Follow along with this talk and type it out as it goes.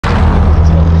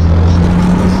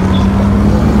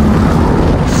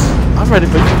ready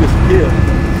for you to get some kills.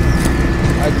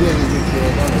 I did get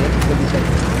killed. I don't know what the fuck.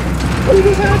 What you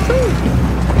just had too?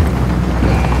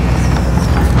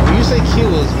 When you say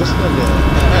kills, what's the name?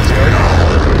 That's right.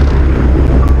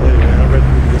 Hey man, I'm ready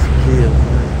to get some kills,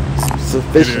 man.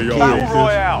 Sufficient kills. Battle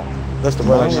Royale. That's the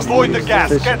word. Avoid the gas.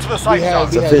 Get to the safe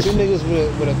zone. We had 2 niggas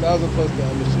with 1,000 plus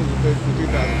damage, 2 with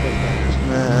 3,000 plus damage.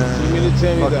 Man, So you mean to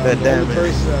tell me that the other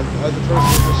person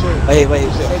for sure? Wait.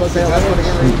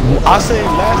 I said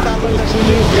last time we was 2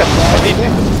 niggas got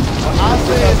I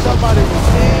said somebody was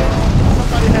 10,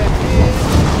 somebody had 10,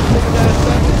 nigga had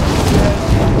 7,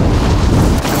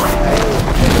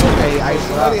 Hey, I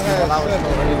somebody had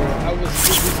 7. We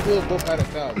still both had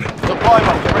 1,000. Supply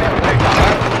box ready.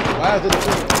 Why is it the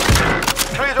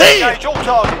Clear to engage all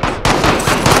targets.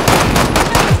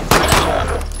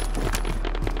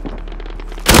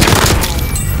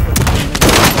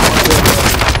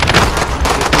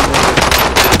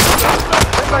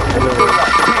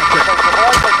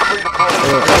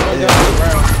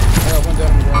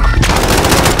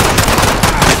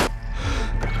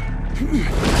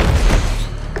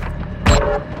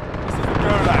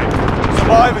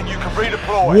 Survive and you can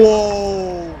redeploy.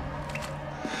 Whoa!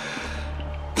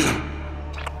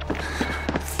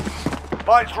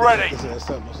 Fight's ready.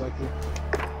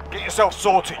 Get yourself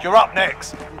sorted. You're up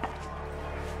next.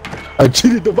 I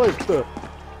cheated the vice stuff.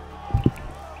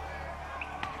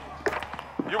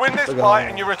 You win this fight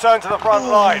and you return to the front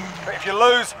line. But if you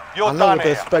lose, you're I know done what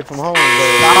they here. expect from home,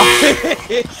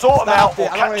 though. Sort them out or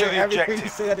I don't capture hear the everything you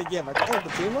objective. say that again. Like, oh, the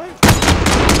team life?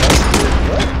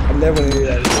 I never hear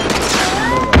that.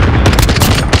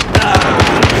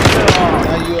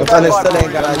 Now you But I still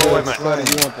ain't got idea. you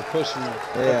want to push me.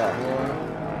 Yeah.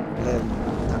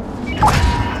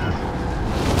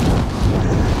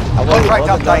 Contract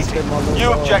updated.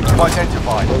 New objective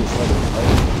identified.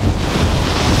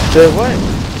 Say what?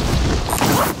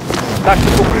 I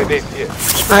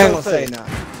ain't gonna say nah.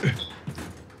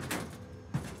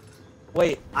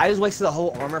 Wait, I just wasted the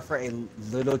whole armor for a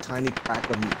little tiny crack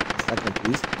of second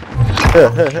piece.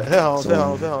 Hell,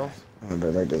 hell.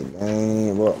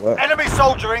 What? Enemy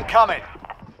soldier incoming.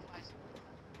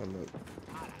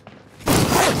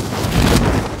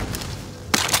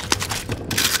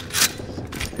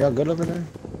 Y'all good over there?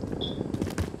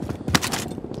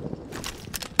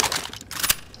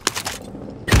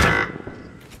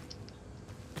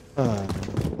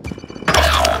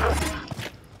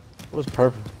 What's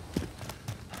purple?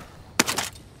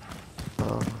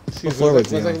 What floor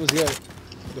was it?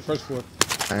 The first floor.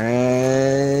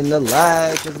 And the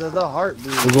lag because of the heartbeat.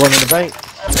 We're going in the bank.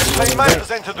 Teammate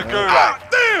has entered the gulag.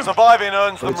 Surviving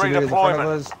earns them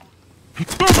redeployment.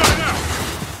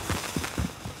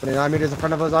 29 meters in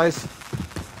front of us, Ice.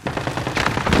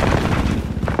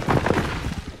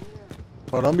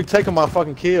 Bro, don't be taking my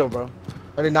fucking kill, bro.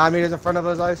 39 meters in front of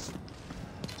us, Ice.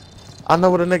 I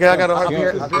know what a nigga I got Up to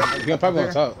here. You're probably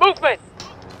on top. Movement!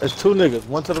 There's 2 niggas,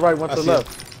 one to the right, one to the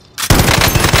left.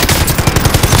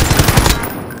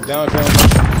 Down.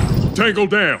 Tango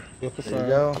down. There you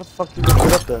go. How the fuck you gonna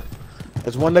get up there?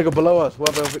 There's one nigga below us,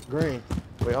 whoever green.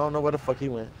 Wait, I don't know where the fuck he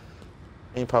went.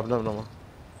 He ain't popping up no more.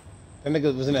 That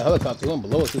nigga was in a helicopter. He went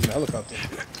below us. He was in a helicopter.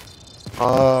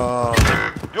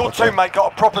 Your teammate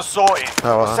got a proper sorting.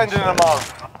 Oh, Sending them home.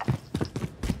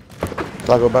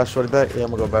 Do I go back shorty back? Yeah,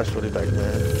 I'm gonna go back shorty back,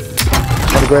 man.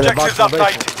 Objectives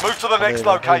updated. Move to the next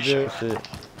location. Shit.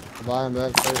 Buying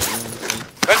back first.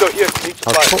 Vendor here, need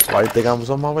supply. Why you think I was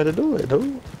on my way to do it,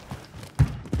 dude?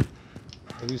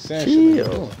 We saying shit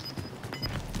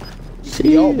we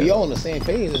doing. We all on the same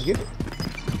page. Let's get it.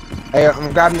 Hey,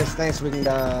 I'm grabbing this thing so we can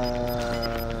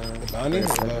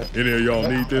Any of y'all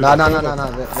need this? No.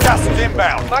 Gas is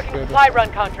inbound. Marking supply run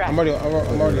contract. I'm already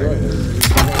right here.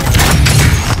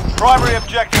 Primary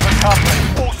objective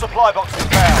accomplished. All supply boxes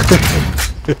found.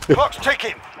 Clock's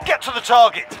ticking. Get to the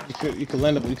target. You can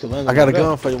land up. I got a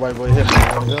gun for you, white boy. Hit me.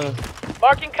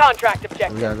 Marking contract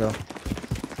objective. We gotta go.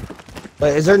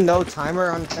 Wait, is there no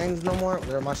timer on things no more?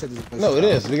 No, it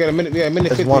is. We got a minute. We got a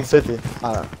minute 50. It's 150.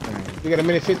 We got a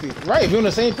minute 50. Right, if you're on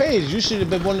the same page, you should have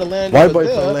been one to land. White boy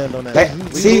can land on that.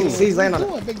 He's land on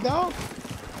it. Big dog.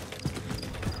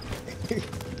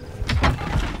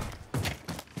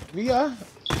 We are.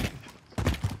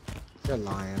 You're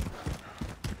lying.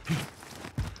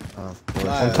 Of course.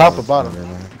 On top or bottom?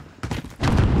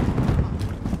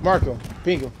 Marco,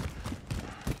 Pingo.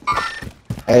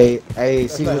 Hey,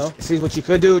 see what you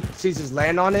could do? See, just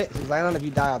land on it. Just land on it. If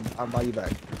you die, I'll buy you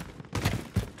back.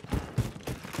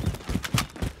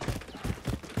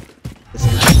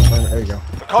 There you go.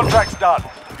 The contract's done.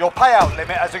 Your payout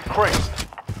limit has increased.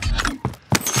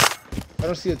 I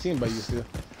don't see a team by you still.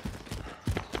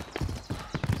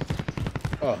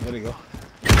 Oh, there you go.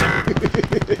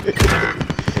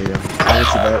 There you go. I'll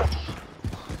let you bet.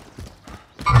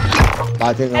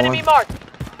 Bye, take Enemy one. marked.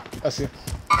 I see.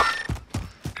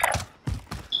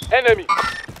 Enemy.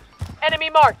 Enemy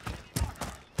marked.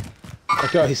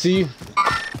 Okay, he see you.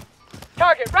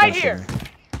 Target right here.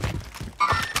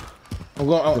 I'm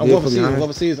going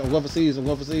overseas. I'm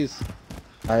going overseas.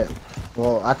 Alright.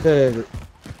 Well, I could.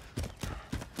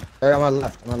 Hey, I'm on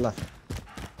the left.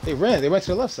 They ran. They went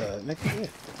to the left side. Nigga. Yeah.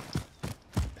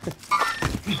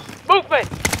 Movement.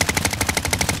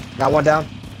 Got one down.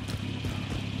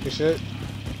 Good shit.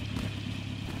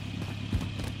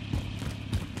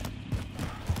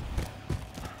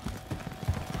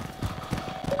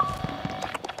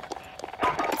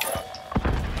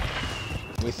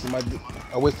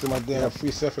 I wasted my damn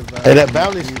free surfer value. Hey, that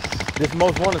bounty, this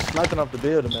most wanted sniping off the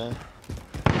building, man.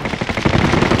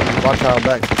 Watch our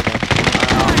back.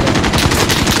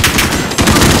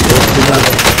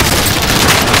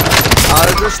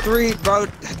 There's 3, bro.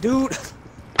 Dude.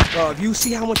 Bro, if you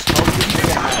see how much smoke you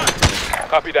got.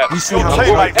 Copy that. You see Your how much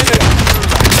teammate smoke you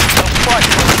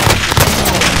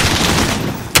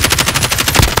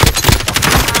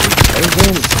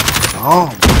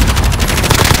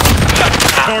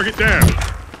Target down.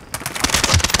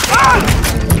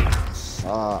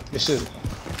 This shit.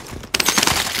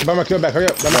 Buy my kill back. Hurry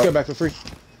up. Buy my kill back for free.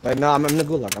 Like, no, I'm in the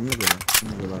gulag.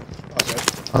 Okay.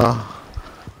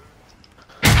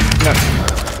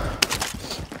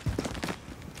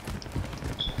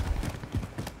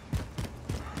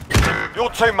 Your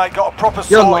teammate got a proper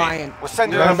You're sight. lying. We're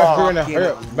sending Buy them back for free on. now. Hurry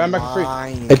up. Buy back for free.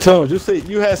 Hey, Tones,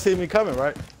 you had seen me coming,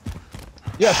 right?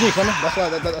 Yeah, I see you coming.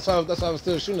 That's why I was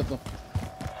still shooting at them.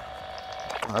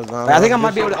 I think I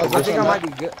might be able to. I think I might be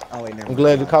good. Oh, wait, never I'm mind.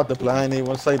 glad you caught the play. I ain't even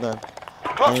want to say nothing.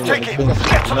 Clock's ticking.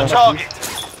 Get to the target.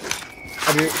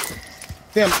 I did.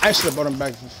 Damn, I should have bought them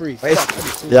back for free. Wait, Fuck, I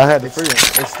did too. Yeah, I had the free one.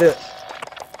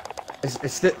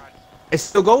 It's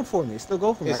still gold for me. It's still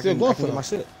gold for me. It's still gold I can for get me. my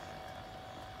shit.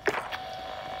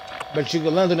 But you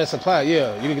can land on that supply,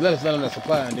 yeah. You can let us land on that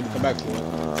supply and then we come back for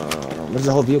it. There's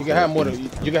a whole vehicle.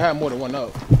 You can have more than one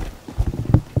out.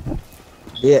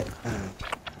 Yeah.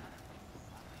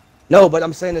 No, but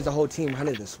I'm saying there's a whole team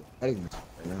hunted this way. I didn't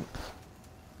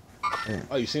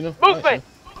Oh, you seen them? Movement.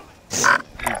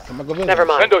 Come back over Never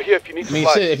mind. Fendo here if you need I mean,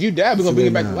 shit, if you die, we're gonna bring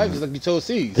it back to life just like you told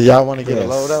C's. Do y'all want to get a Yes.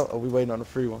 load out, or we waiting on the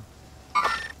free one?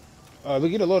 We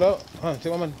get a load out. Huh,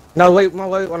 take my money. No, wait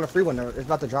on the free one. It's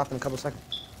about to drop in a couple seconds.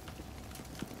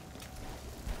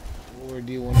 Where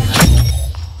do you want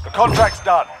The contract's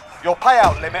done. Your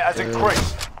payout limit has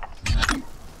increased.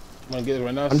 to get it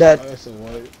right now? I'm dead. Oh, that's a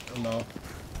what? No.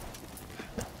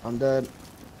 I'm dead.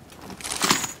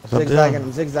 What's up,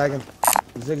 I'm zigzagging.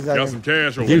 Got some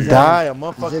cash over If you here. die, a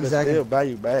motherfucker can Zigzagging. still buy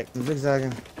you back. I'm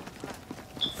zigzagging.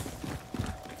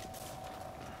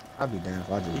 I'll be damned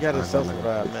if I just. You gotta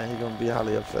self-survive, man. He gonna be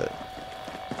highly upset.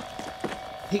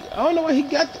 I don't know why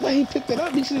he picked it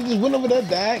up. He should have just went over there,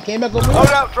 died, came back over there.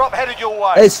 Loadout drop headed your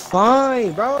way. It's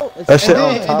fine, bro. It's That shit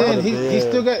fine. on top And of then the he bed.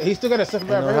 still got a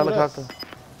self-revive No right over helicopter. us.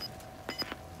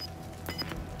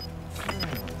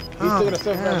 He still got a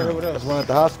self-revive right over Let's us. run at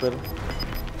the hospital.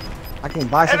 I can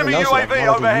buy something Enemy else. like UAV a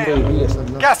overhead. UAV or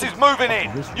something else. Gas is moving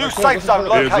in. New safe zone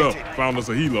Heads located. up. Found us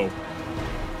a helo.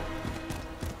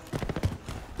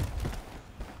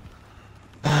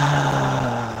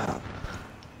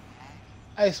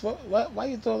 Ice, why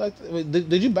you throw like that? Wait,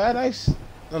 did you buy it, Ice?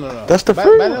 No. That's the buy,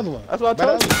 free buy one. another one. That's what I Buy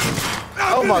told the you.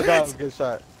 other Oh my God, get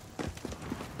shot.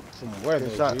 one. From where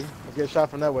Get though, shot. G? Let's get shot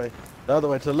from that way. The other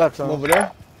way to the left, From son. over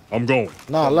there? I'm going.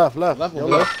 Nah, left. Left Your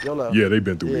over left. Your left. Yeah, they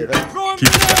been through Yeah, here. that-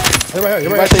 Keep it down. Hey, right He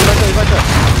here, right there.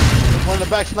 There's one in the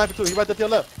back, sniper too. He right there to your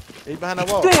left. He's behind that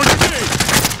wall. Throwing grenade.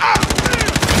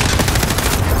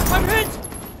 I'm hit.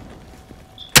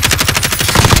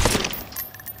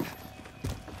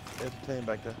 There's a team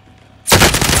back there.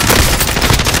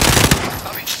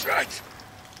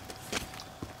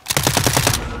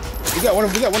 We got one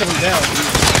of them down.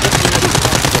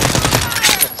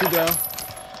 Two down.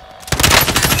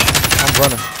 I'm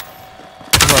running.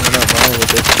 I'm running up. I ain't with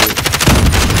this shit.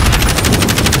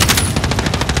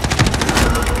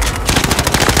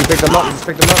 You picked them up. You just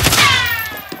picked them up.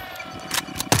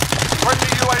 Friendly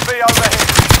UAV overhead.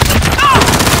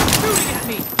 Shooting at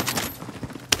me.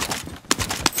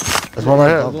 There's one right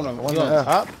here. You on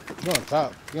top? You on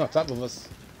top? You on top of us?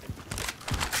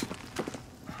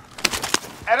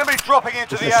 Enemy dropping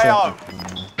into the Just a AO.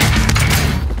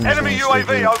 Enemy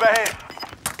UAV overhead.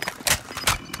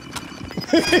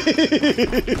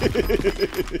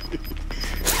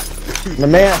 The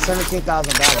man at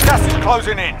 17,000 dollars. Gas is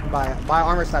closing in. Buy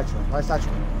armor satchel. Buy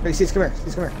satchel. Hey, Cease, come here.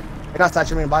 Cease, come here. I got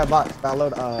statue me buy a box.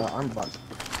 Download armor box.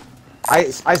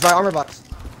 Ice buy armor box.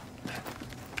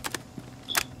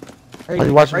 Hey, Are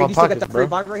you watching my you still got pockets, that free bro?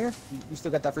 bug right here? You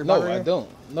still got that free No, bug right I here? don't.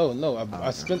 No.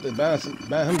 I spent it buying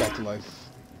him back to life.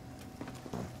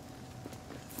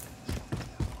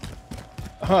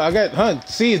 I got,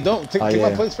 see, don't take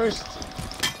my place first.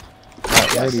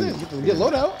 That's it. Get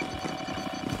loadout.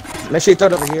 Make sure you throw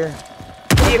it over here.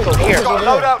 Vehicle here. Got a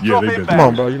loadout Yeah, drop they been- inbound. Come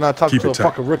on, bro. You're not talking Keep to a it tight.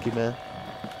 fucking rookie, man.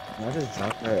 I just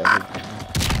dropped it.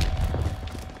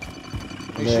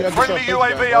 Make sure I get Friendly your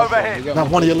place UAV back also. overhead. You got Not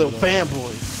my one of your place little back.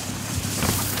 fanboys.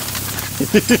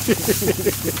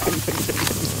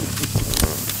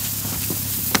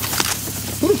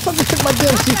 Who the fuck took my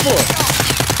damn C4?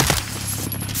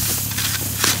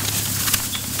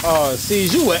 Oh, see,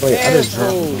 you an Wait, I just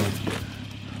asshole.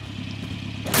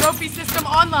 Trophy system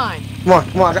online. Come on,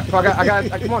 come on. I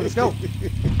got. Come on, let's go.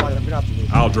 Come on, we don't have to.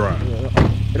 I'll drive.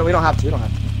 We don't have to.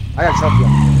 I got a trophy.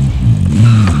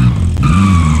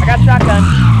 I got shotgun.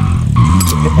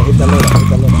 Hit that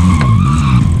loadout.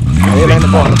 Hey, land the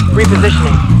ball.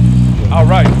 Repositioning. All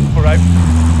right.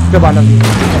 Goodbye, none of you.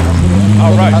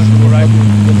 All right. Go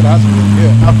to the hospital.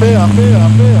 Yeah. I feel.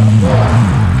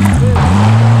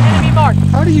 Enemy marked.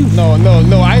 How do you? No.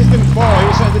 Ice didn't fall. He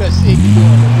was trying to do that shit he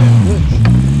doing.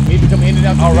 He become in and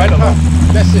out. All right, alone.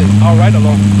 That's it. All right,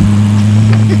 alone.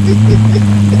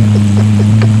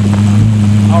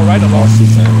 All right, alone.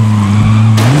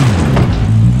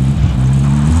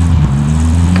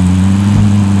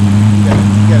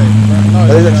 Get it. No,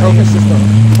 There's a trophy system.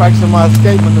 Practicing my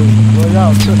escape maneuver. Well,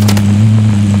 y'all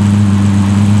tripping.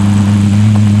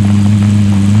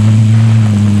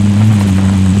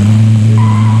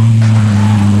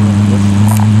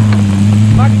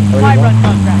 Marking supply run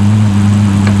contract.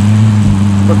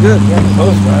 We're good. Yeah,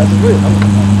 close, bro. That's good.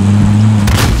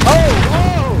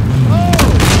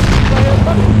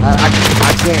 I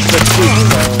can't switch seats,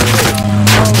 so.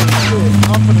 Oh, shit.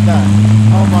 I'm finna die.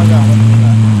 Oh, my God. I'm finna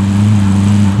die.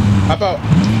 Hop out.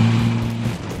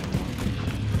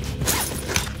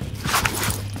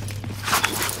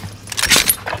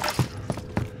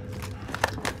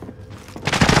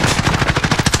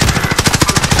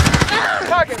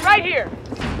 Target right here.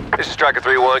 This is Striker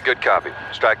 3-1. Good copy.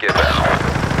 Strike inbound.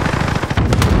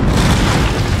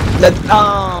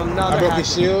 No, I broke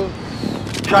his shield.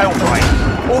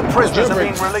 Jailbreak. All prisoners are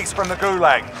being released from the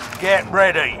gulag. Get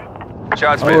ready.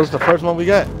 Shots Oh, it was the first one we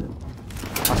got.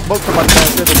 I spoke to somebody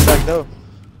down there this back door.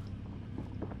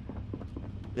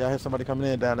 Yeah, I heard somebody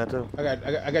coming in down there too. I got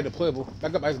deployable.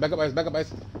 Back up, ice.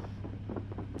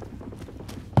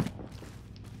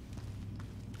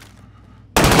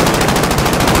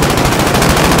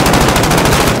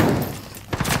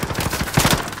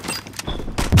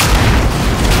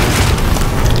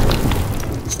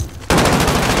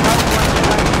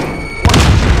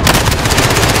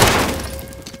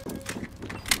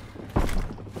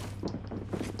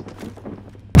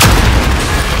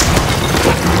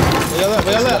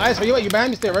 Wait, Ice, where you at? You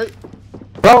behind me still, right?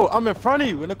 Bro, I'm in front of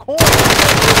you in the corner.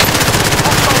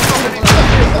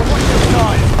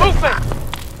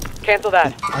 Movement. Cancel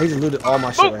that. I just looted all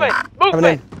my shit. Movement. Right now.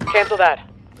 Movement. Cancel that.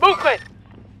 Movement.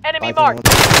 Enemy marked.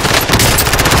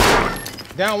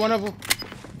 Down one of them.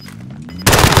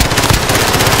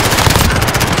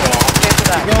 Cancel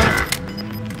that.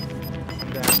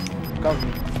 Cover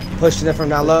me. Pushing it from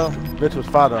down low. Bitch was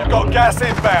father. Got gas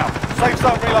inbound. Safe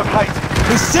zone relocated.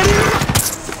 He's sitting.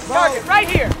 Target right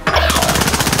here.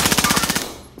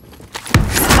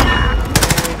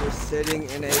 We're sitting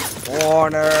in a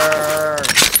corner.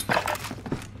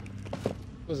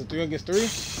 Was it 3 against 3?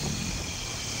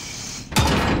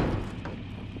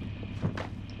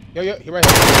 Yo, he right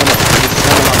here.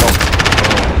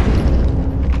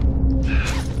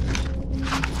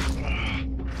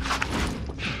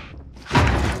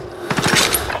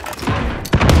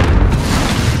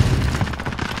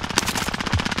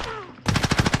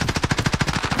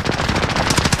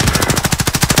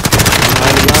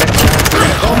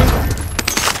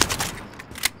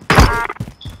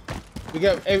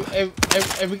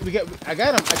 I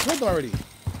got him. I killed him already.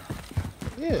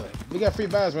 Yeah, we got free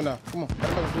buys right now. Come on,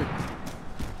 free.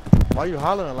 Why you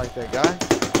hollering like that, guy?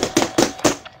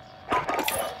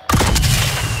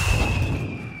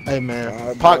 Hey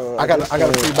man, Pac, I got a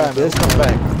free buy, man. We'll come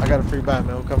back. I got a free buy,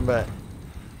 man. We'll come back.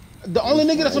 The only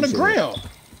nigga that's on the ground.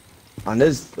 On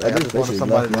this, I just wanted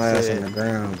somebody to my ass say on the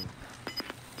ground.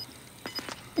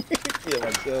 Yeah,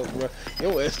 myself, bro.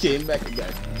 Your ass came back and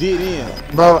got did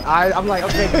in. Bro, I'm like,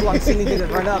 okay, cool. I'm seeing these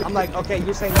niggas run up. I'm like, okay,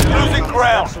 you're saying Losing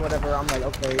ground. or whatever. I'm like,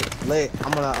 okay, lit.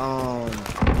 I'm gonna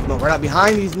No, right out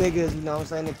behind these niggas, you know what I'm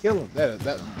saying, to kill them.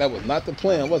 That was not the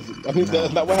plan, was it? I mean,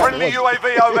 that's not what happened. Friendly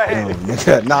UAV overhead. No,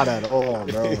 nigga, not at all,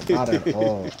 bro. Not at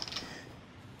all.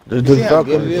 You see how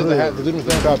good it is to have to do them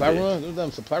supply rooms? Those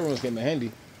damn supply rooms came in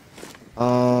handy.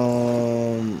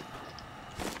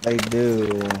 They do.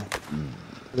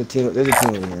 There's a team over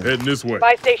here. Heading this way.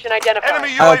 Buy station identified. Enemy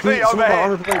UAV Some of my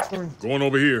armor overhead. plates for me. Going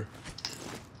over here.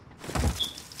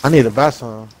 I need to buy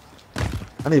some.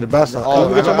 I need to buy some. Oh, Let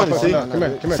me get your money, see? Come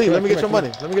here. See, let me get your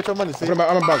money. Let me get your money, see? Put my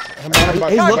armor box.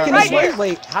 He's looking Right this way. here.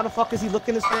 Wait, how the fuck is he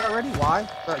looking this way already? Why?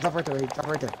 Drop right there. Drop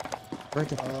right there. Right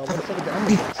there. What the fuck is the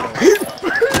armor box?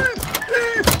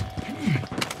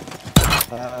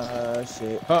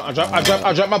 Shit. I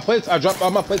dropped my plates. I dropped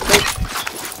all my plates.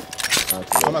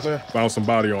 Come out here. Found some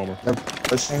body armor. They're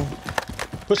pushing.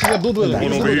 Push in the blue building.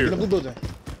 One over here. In the blue building.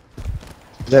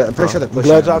 I'm pretty sure they're I'm pushing.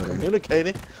 glad y'all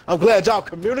communicating. I'm glad y'all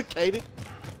communicating.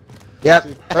 Yep.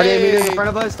 38 meters in Hey. front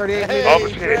of us. 38 Hey,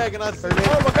 meters. dragging us. Oh my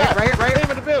God. Right here.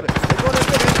 In the building. They're going in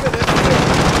the building.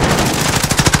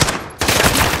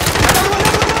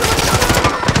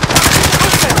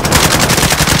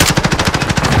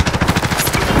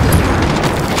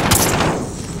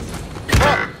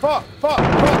 Fuck.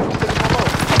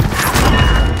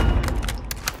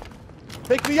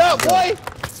 Pick me up, boy.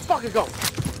 Let's fucking go.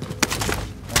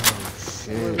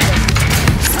 Shit.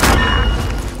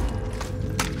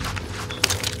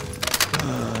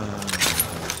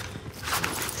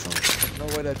 No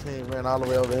way that team ran all the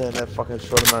way over here in that fucking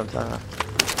short amount of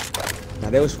time. Nah,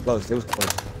 they was close. They was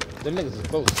close. Them niggas is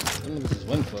close. Them niggas is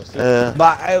win close. Yeah.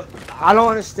 But I don't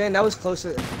understand. That was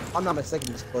closer. If I'm not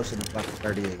mistaken, it's closer than fucking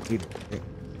 38 meters.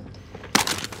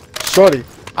 Shorty,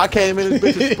 I came in this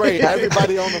bitch and sprayed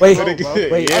everybody on the Wait, floor, bro.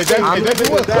 wait. Yeah, I'm that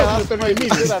was down, close to I 38 sprayed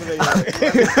the shit meters. out of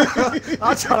there.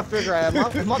 I'm trying to figure out.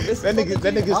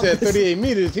 That nigga said 38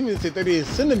 meters. He meant to say 38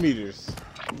 centimeters.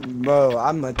 Bro,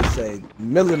 I meant to say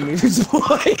millimeters, boy.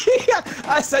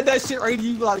 I said that shit right.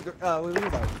 You like, what was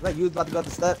that? Like you was about to go up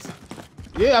the steps.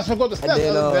 Yeah, I was gonna go up the steps.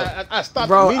 then, I stopped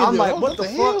bro, immediately. I'm like, I was what the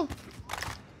hell?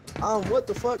 fuck? What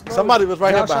the fuck, bro? Somebody was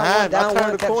right Down here behind me. I down turned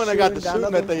one, the kept corner and got the shooting,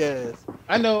 down shooting at another their ass.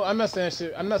 I know. I'm not saying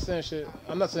shit.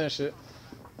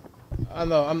 I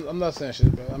know. I'm not saying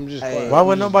shit, bro. I'm just. Hey, quiet. Why I'm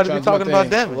wouldn't just nobody trying be to do my talking about thing.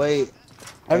 damage? Wait.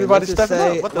 Everybody let's just stepping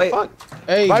say- up. What the wait. fuck?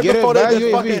 Hey, Right get before it, they buy just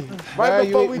UAV. fucking- right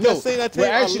before we just seen that team,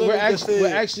 I literally just we're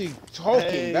said, actually talking.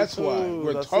 hey, That's why fools,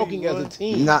 we're I see talking you, as a boy.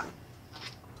 team. Nah,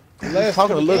 Last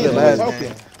talking a little game, bit we're last talking.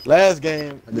 game. Last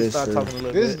game, we This started true. talking a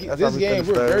little This bit. That's this how we game, finished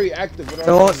we're third. very active with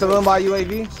our. someone buy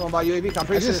UAV. Someone buy UAV. I'm I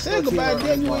pretty sure just there's said still a goodbye,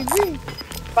 team damn around the UAV.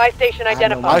 Buy station I,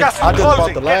 identified. Gas is I just bought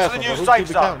closing. the Get last to the one. new but who safe keep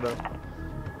it zone. count,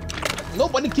 though?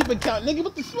 Nobody keep it count, nigga.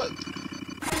 What the fuck?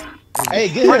 Hey,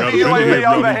 get Friendly here. Got a UAV minute,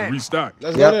 overhead. restock.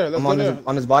 Let's Yep, go there. Let's I'm go there.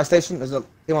 on this buy station. There's a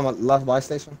team on my left buy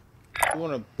station. You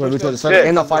wanna We're push to the that? circle.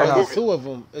 Ain't no firehouse. It's two of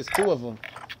them. It's two of them.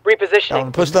 Y'all Repositioning.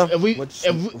 wanna push them? If we who if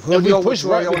do we y'all- push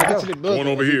where right, y'all we can wanna get to the go? building.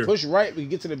 Going over If we here. push right, we can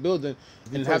get to the building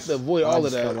and have push- to avoid I all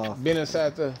of just fell that. off. Being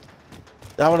inside the.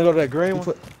 Y'all wanna go to that green one?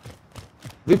 If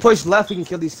we push left, we can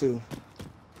kill these two.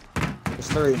 There's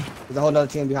three. There's a whole other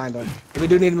team behind us. We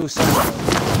do need to move somewhere.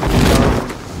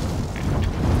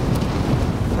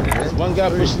 There's one guy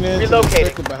pushing in. to the Relocating.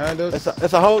 circle behind us.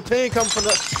 It's a whole team coming from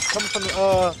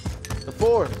the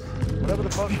forest. Whatever the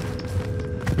fuck.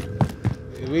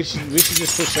 We should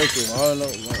just push circle. I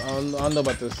don't know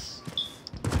about this.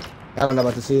 I don't know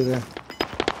about this either.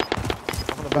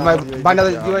 I'm Buy gonna buy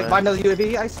another y'all, UAV. man. Buy another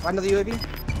UAV. Ice. Buy another UAV.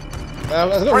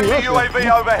 Let's go. Friendly reload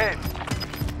UAV overhead.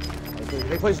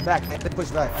 They push back. They push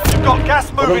back. You've got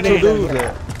gas What moving them two in. dudes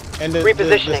at? it. And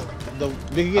Repositioning.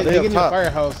 They get they up in the top?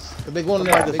 firehouse. They going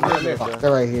there. They going there. Okay.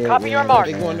 They're right here. Copy your yeah, mark.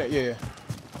 They going there. Yeah.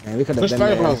 Man, we could have Push been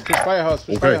there. firehouse. Push firehouse.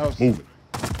 Push Okay, firehouse. move it.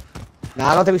 Nah,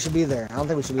 I don't think we should be there. I don't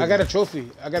think we should be I got there. a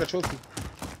trophy.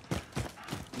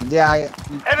 Yeah,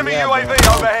 Enemy yeah, UAV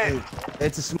bro. overhead.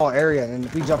 It's a small area, and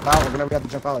if we jump out, we're gonna have to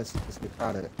jump out. It's be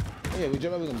crowded. Yeah, we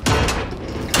jump out.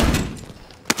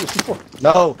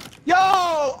 No. Yo,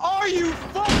 are you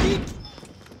fucking?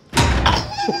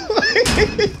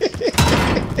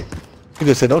 He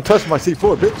just said, "Don't touch my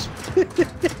C4, bitch."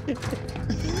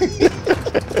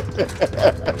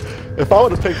 If I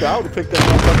would have picked that, I would have picked that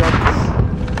motherfucker.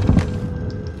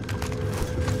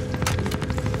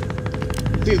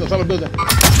 Please, on top of the building.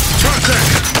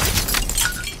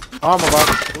 Armor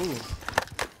box. Ooh.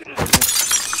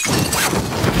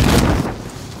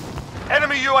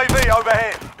 Enemy UAV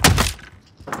overhead.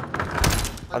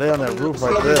 Are they on that roof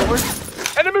right there?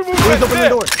 Enemy Please movement open the here.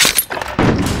 door. What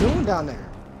are you doing down there?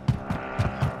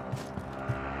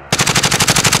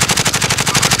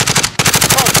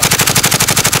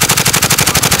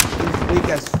 He's weak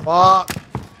as fuck.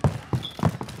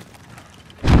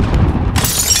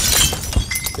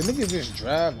 niggas just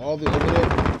drive all the way over there.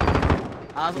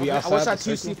 I wish I had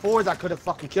 2 C4s. I could have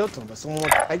fucking killed him, but someone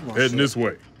wants to take one. Heading this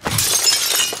way.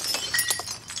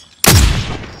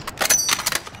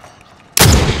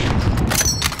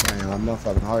 Damn, my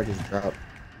motherfucking heart just dropped.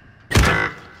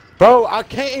 Bro, I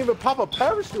can't even pop a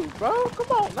parachute, bro. Come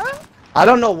on, man. I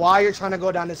don't know why you're trying to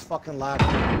go down this fucking ladder.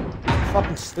 You're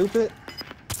fucking stupid.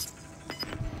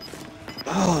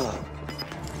 Oh.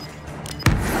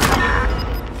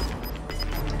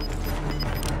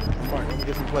 Alright, let me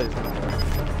get some plays.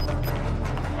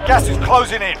 Gas is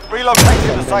closing in.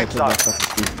 Relocating to the safe zone.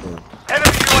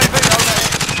 Enemy UAV overhead.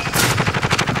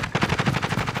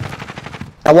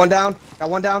 Got one down. Got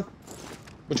one down.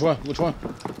 Which one? Which one?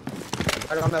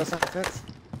 Right on the other side of the fence.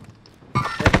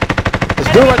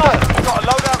 Let's do it right there. We've got a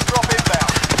loadout drop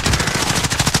inbound.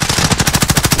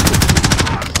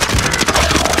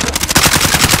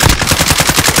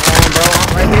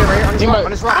 Right here, right on this rock.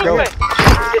 On this rock. Go. Movement.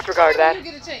 Disregard that.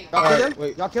 Y'all kill him?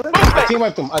 Wait. Y'all kill him? I team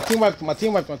wiped him. I team wiped him. I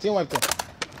team wiped him. I team wiped him.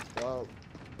 Whoa.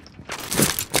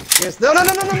 Yes. No.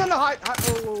 Hi.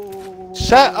 Oh.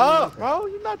 Shut up, bro.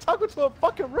 You're not talking to a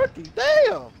fucking rookie.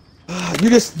 Damn. You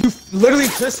literally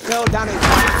just fell down a.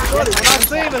 When I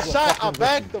seen the shot, I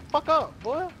backed the fuck up,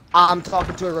 boy. I'm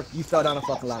talking to a rookie. You fell down a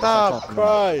fucking ladder. Stop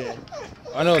crying.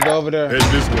 I know they're over there.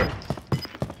 Heading this way.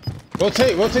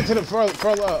 Rotate to the further, this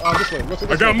way. Rotate this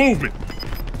I got way. movement.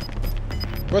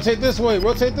 Rotate this way.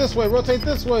 Rotate this way. Rotate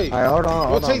this way. Alright, hold on.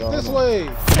 Rotate this way.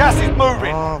 Gas is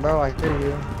moving. Oh, bro, I hear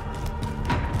you.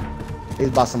 He's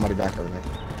about somebody back over there.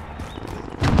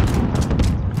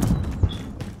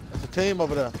 There's a team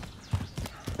over there.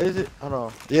 Is it? Hold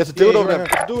on. Yeah, it's a dude over there.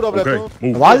 It's a dude over there, dude.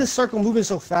 Move. Why is this circle moving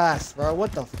so fast, bro?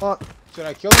 What the fuck? Should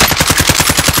I kill him?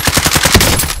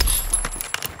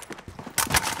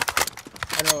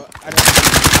 I know.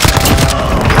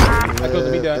 I killed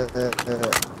him. He died.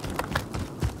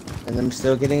 And I'm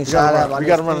still getting shot at. We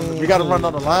gotta run on the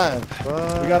line.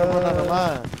 We gotta run on the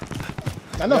line.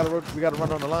 I know. We gotta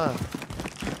run on the line.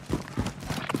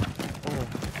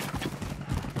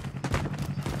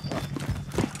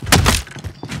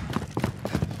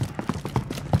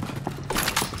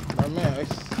 Oh man.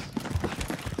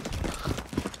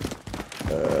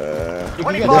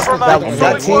 25 remaining.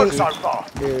 Solid work so far.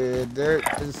 Dude, there's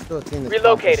still a team that's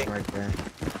Relocating. right there.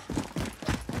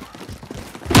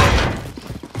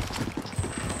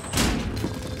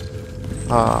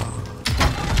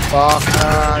 Fuck.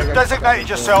 You've designated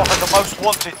yourself as the most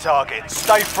wanted target.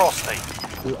 Stay frosty.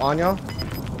 You on y'all?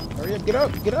 Hurry up. Get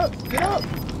up. Get up. Get up.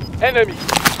 Enemy.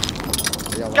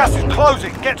 Gas is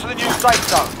closing. Get to the new safe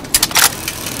zone.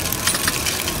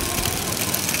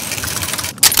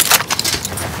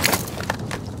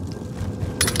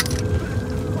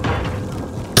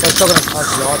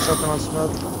 Y'all choking on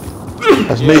smoke?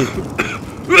 That's me.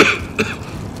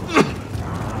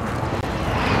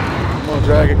 Come on,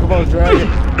 Dragon. Come on, Dragon.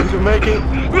 You can make it. You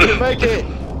can make it.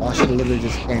 Oh, I should have literally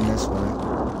just came this way.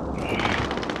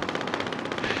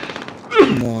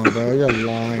 Come on, bro. You're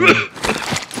lying. Let's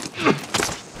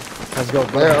go,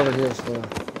 They're bro. over here still.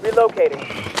 Relocating.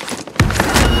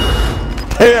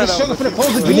 Hey, He's sugar for the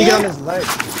pose We need to get on again. his leg.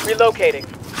 Relocating.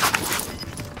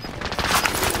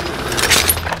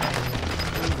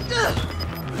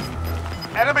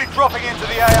 Enemy dropping into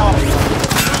the AR.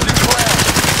 Losing ground.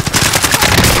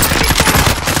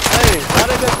 Hey, why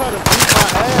did they try to beat my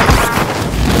ass?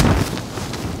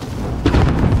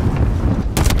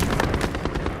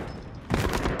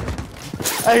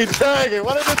 Hey, Dragon,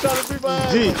 why did they try to beat my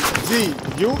ass? G,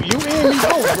 you and me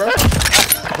both, bro.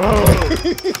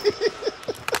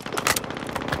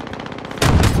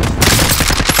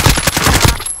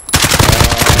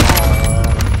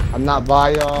 I'm not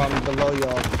by y'all, I'm below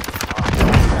y'all.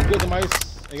 I killed the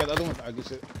ice. You got the other one. I get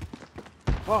shit.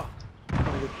 Fuck. I'm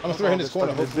gonna throw her in this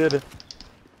corner. This did it.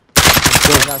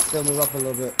 I gotta still move up a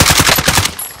little bit.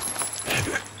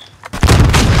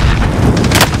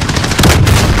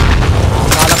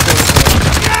 Not up there.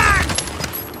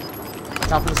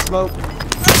 Top of the smoke.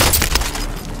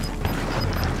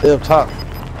 They up top.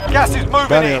 Gas is moving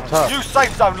Gunny in. up top. New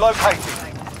safe zone located.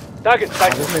 Target Oh,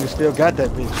 sighted. this nigga still got that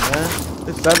bitch, man.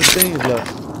 There's 17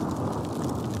 left.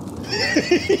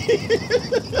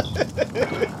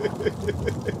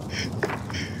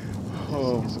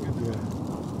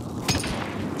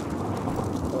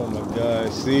 Oh my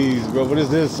God, C's, bro. What is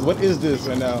this? What is this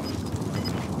right now?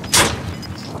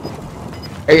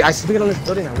 Hey, I see it on this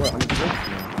building. I will. I'm just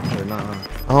or not, huh?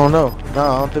 I don't know. No,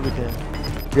 I don't think we can.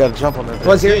 You gotta jump on that.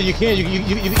 One's Yeah, here. you can. You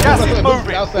Gas is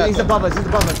moving. outside. He's above us. He's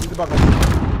above us. He's above us.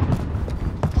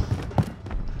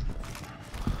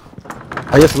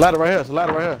 Oh, yes, a ladder right here. It's a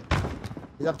ladder right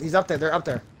here. He's up there. They're up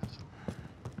there.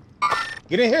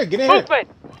 Get in here. Get in here. Movement.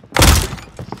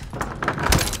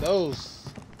 Those.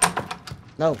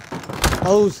 No.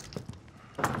 Close.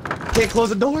 Can't close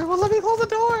the door. Well, let me close the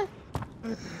door.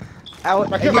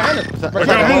 Right here behind us. Right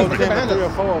here behind us. 3 or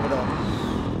 4 over there.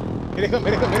 Here they come.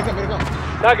 Here they come. Here they come. Here they come.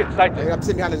 Target sighted. I'm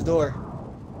sitting behind this door.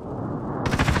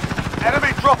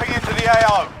 Enemy dropping into the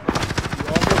AO. You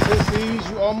almost here, Siege.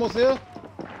 You almost here.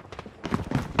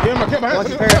 Get him. Get behind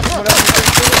us.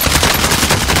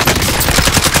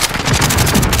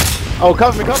 Oh,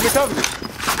 cover me. Backside,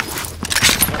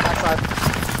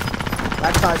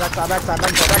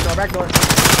 back door. 10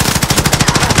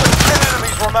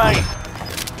 enemies remain.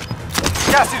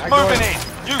 Gas is moving in.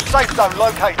 New safe zone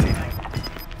located.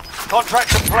 Contract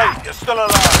complete. You're still alive.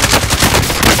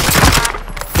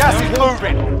 Gas is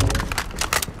moving.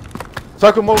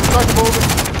 Circle moving.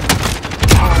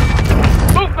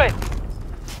 Movement.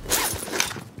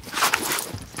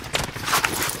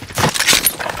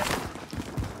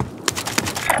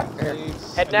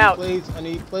 Heading out. I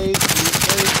need plates.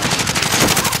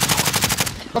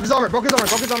 Broke his armor. To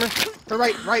the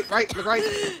right. Look right.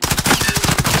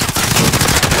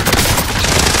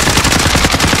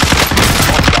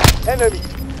 Enemy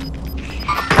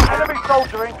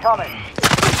soldier incoming.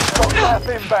 Got gas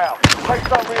inbound. Safe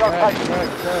zone relocated.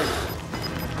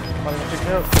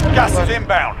 Gas is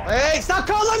inbound. Hey, stop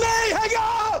calling me! Hang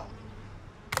up!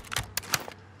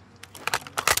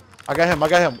 I got him.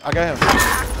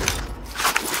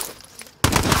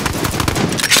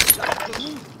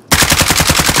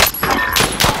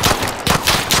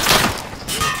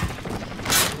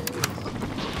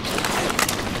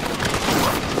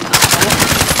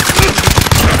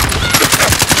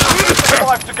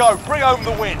 5 to go. Bring home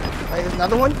the win. Hey, there's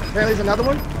another one. Apparently there's another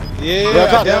one.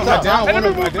 Yeah, I down one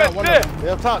Enemy of them. movement there.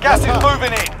 Yeah, top. Gas is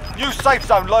moving in. New safe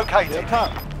zone located. Top.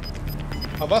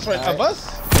 Of us, right? Of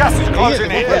us? Gas is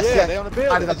closing in. Yeah, they on the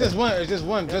building. It's just one. It's just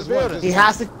one. He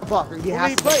has to fuck. He We has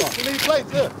need to plates. fuck. We need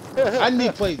plates. Here. I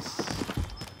need plates.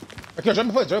 Okay, drop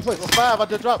me plates. 5. I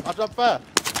just dropped. 5.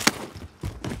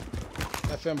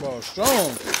 That fin ball is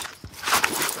strong.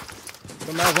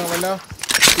 Come on right now.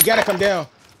 He gotta come down.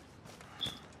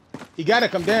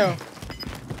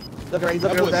 Look right. He's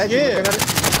looking That over the edge. boy's He's looking at it.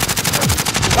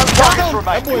 No targets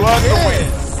remain. You earned the win.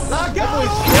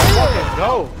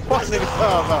 Go. Fuck nigga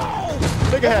talking about.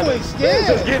 Nigga had boy's scared.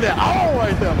 Just getting that all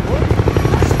right there, boy.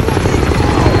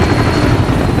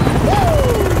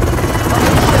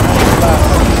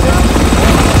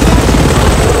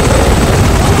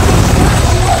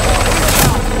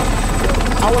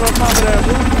 I went on top of that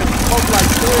roof and smoked like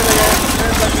 3 of their ass.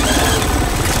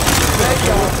 Thank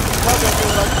y'all.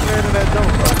 Like 3 of that dope,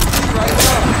 bro.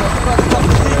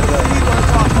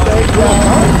 Thank y'all.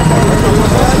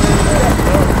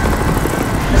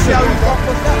 See how you fuck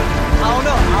with that? I don't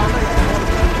know.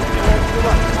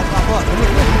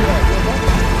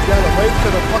 You gotta wait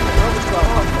till the fucking rubber stop. I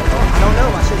don't know.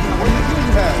 I should. What do you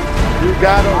have? You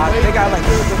gotta wait. They got like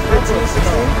 15,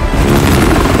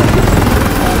 16.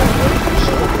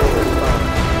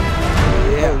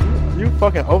 Yeah. You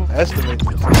fucking overestimate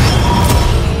this.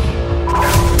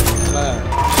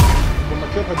 When my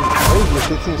kill probably over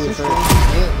 15, 16.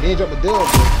 He ain't drop a deal, but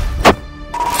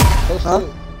close to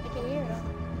it.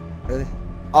 Really?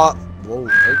 Whoa,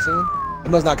 13? It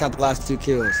must not count the last 2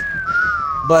 kills.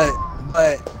 But,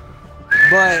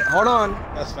 hold on.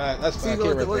 That's fine. That's See 5K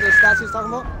what right the there. stats he was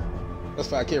talking about? That's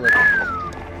 5K right there.